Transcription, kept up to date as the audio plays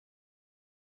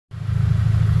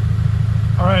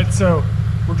Alright, so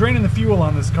we're draining the fuel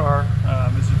on this car,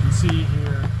 as you can see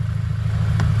here,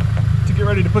 to get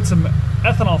ready to put some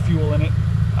ethanol fuel in it.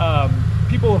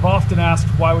 People have often asked,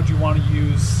 why would you want to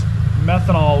use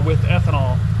methanol with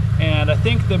ethanol? And I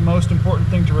think the most important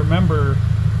thing to remember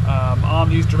on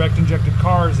these direct injected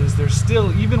cars is there's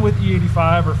still, even with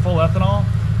E85 or full ethanol,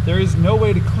 there is no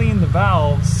way to clean the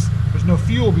valves. There's no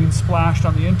fuel being splashed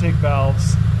on the intake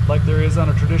valves like there is on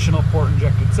a traditional port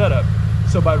injected setup.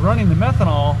 So by running the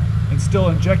methanol and still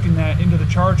injecting that into the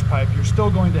charge pipe, you're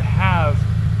still going to have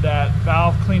that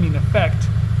valve cleaning effect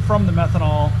from the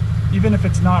methanol, even if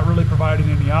it's not really providing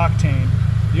any octane.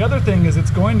 The other thing is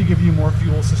it's going to give you more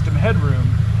fuel system headroom.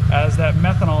 As that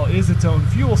methanol is its own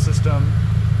fuel system,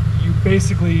 you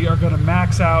basically are going to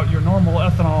max out your normal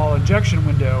ethanol injection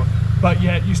window, but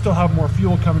yet you still have more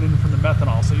fuel coming in from the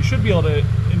methanol. So you should be able to,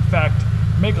 in fact,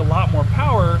 make a lot more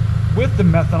power with the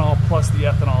methanol plus the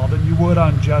ethanol than you would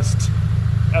on just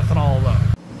ethanol alone.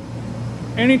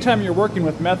 Anytime you're working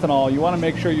with methanol, you want to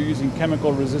make sure you're using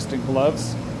chemical resistant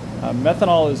gloves.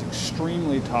 Methanol is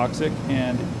extremely toxic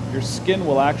and your skin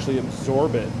will actually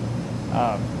absorb it.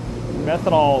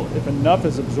 Methanol, if enough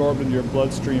is absorbed into your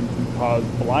bloodstream, can cause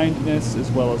blindness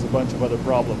as well as a bunch of other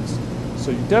problems.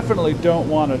 So you definitely don't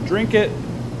want to drink it,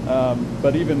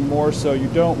 but even more so, you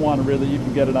don't want to really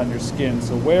even get it on your skin.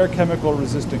 So wear chemical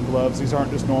resistant gloves. These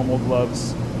aren't just normal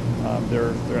gloves.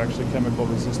 They're actually chemical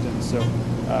resistant. So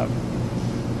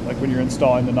like when you're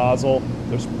installing the nozzle,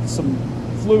 there's some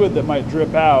fluid that might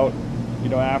drip out,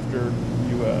 after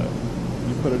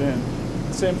you put it in.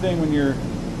 Same thing when you're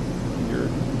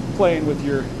playing with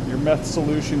your meth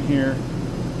solution here.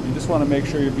 You just want to make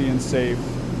sure you're being safe,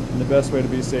 and the best way to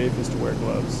be safe is to wear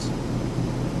gloves.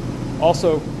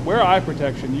 Also, wear eye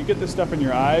protection. You get this stuff in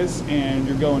your eyes and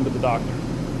you're going to the doctor.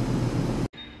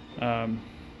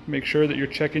 Make sure that you're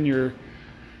checking your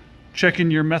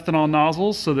methanol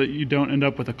nozzles so that you don't end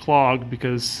up with a clog,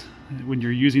 because when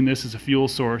you're using this as a fuel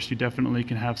source, you definitely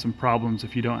can have some problems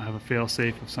if you don't have a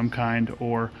fail-safe of some kind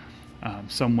or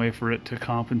some way for it to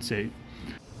compensate.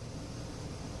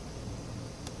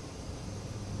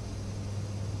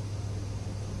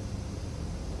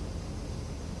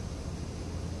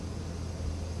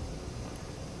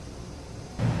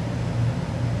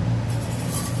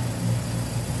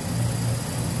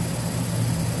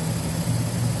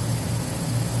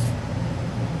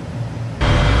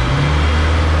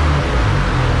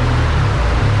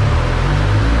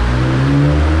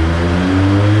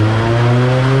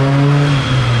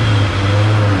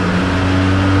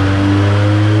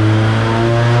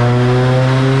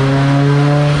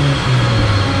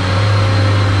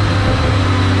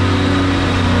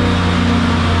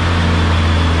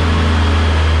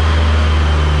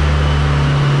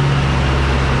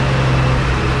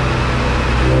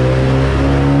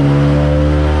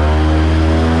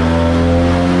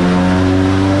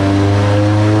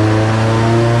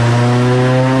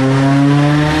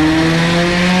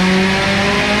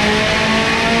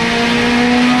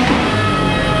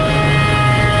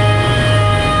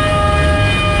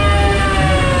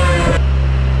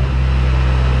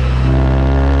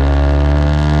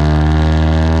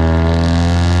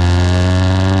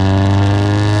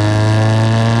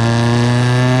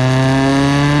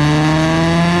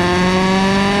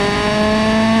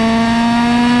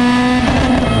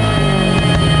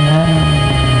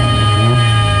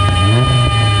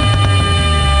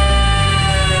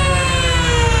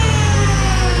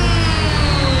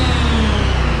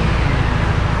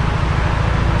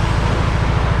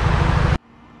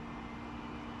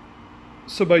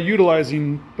 So by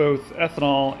utilizing both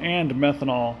ethanol and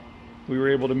methanol, we were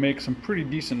able to make some pretty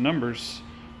decent numbers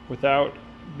without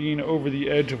being over the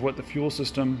edge of what the fuel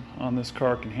system on this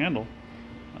car can handle.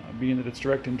 Being that it's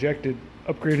direct injected,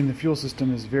 upgrading the fuel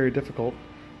system is very difficult.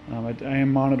 I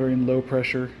am monitoring low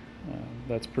pressure.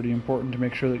 That's pretty important to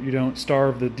make sure that you don't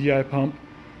starve the DI pump.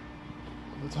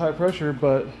 It's high pressure,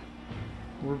 but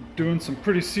we're doing some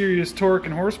pretty serious torque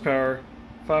and horsepower.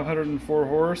 504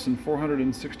 horse and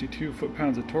 462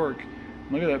 foot-pounds of torque.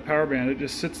 Look at that power band, it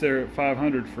just sits there at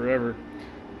 500 forever.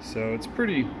 So it's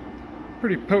pretty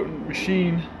potent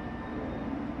machine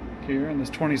here in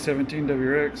this 2017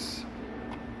 WRX.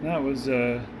 That was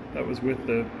with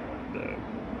the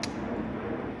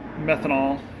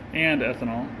methanol and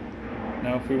ethanol.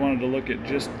 Now if we wanted to look at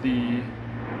just the,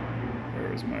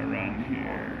 where was my run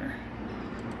here?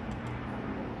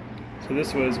 So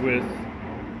this was with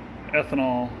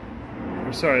ethanol,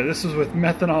 or sorry, this was with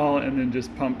methanol and then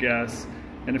just pump gas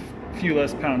and a few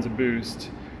less pounds of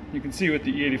boost. You can see with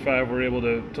the E85 we're able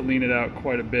to lean it out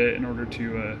quite a bit in order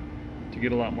to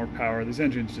get a lot more power. These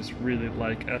engines just really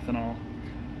like ethanol.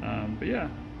 But yeah,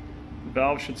 The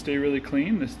valve should stay really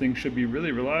clean. This thing should be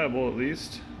really reliable at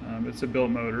least. It's a built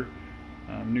motor,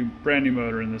 brand new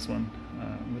motor in this one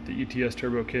with the ETS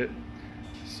turbo kit.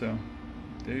 So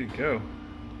there you go.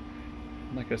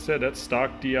 Like I said, that's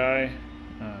stock DI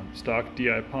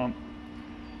pump.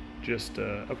 Just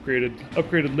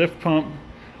upgraded lift pump.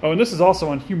 Oh, and this is also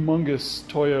on humongous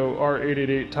Toyo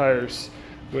R888 tires,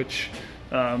 which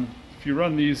if you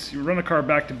run these, you run a car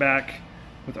back to back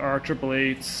with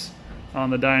R888s on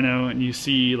the dyno, and you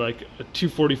see like a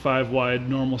 245 wide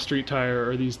normal street tire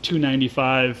or these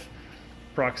 295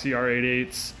 proxy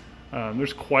R88s.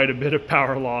 There's quite a bit of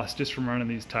power loss just from running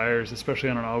these tires, especially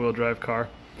on an all-wheel drive car.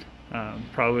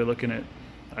 Probably looking at,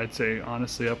 I'd say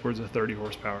honestly, upwards of 30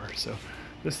 horsepower. So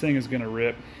this thing is gonna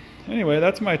rip. Anyway,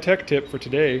 that's my tech tip for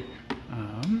today.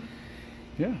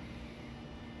 Yeah.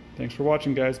 Thanks for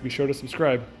watching, guys. Be sure to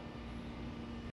subscribe.